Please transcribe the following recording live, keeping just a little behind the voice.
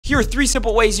Here are 3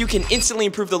 simple ways you can instantly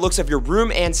improve the looks of your room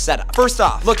and setup. First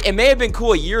off, look, it may have been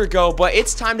cool a year ago, but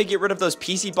it's time to get rid of those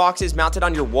PC boxes mounted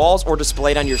on your walls or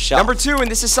displayed on your shelf. Number 2,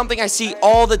 and this is something I see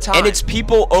all the time, and it's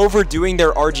people overdoing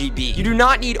their RGB. You do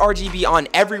not need RGB on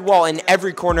every wall in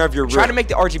every corner of your room. Try to make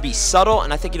the RGB subtle,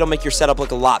 and I think it'll make your setup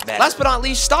look a lot better. Last but not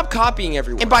least, stop copying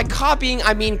everyone. And by copying,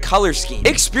 I mean color scheme.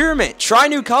 Experiment. Try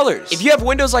new colors. If you have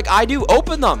windows like I do,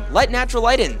 open them. Let natural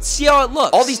light in. See how it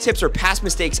looks. All these tips are past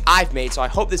mistakes I've made, so I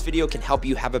hope this video can help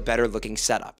you have a better looking setup.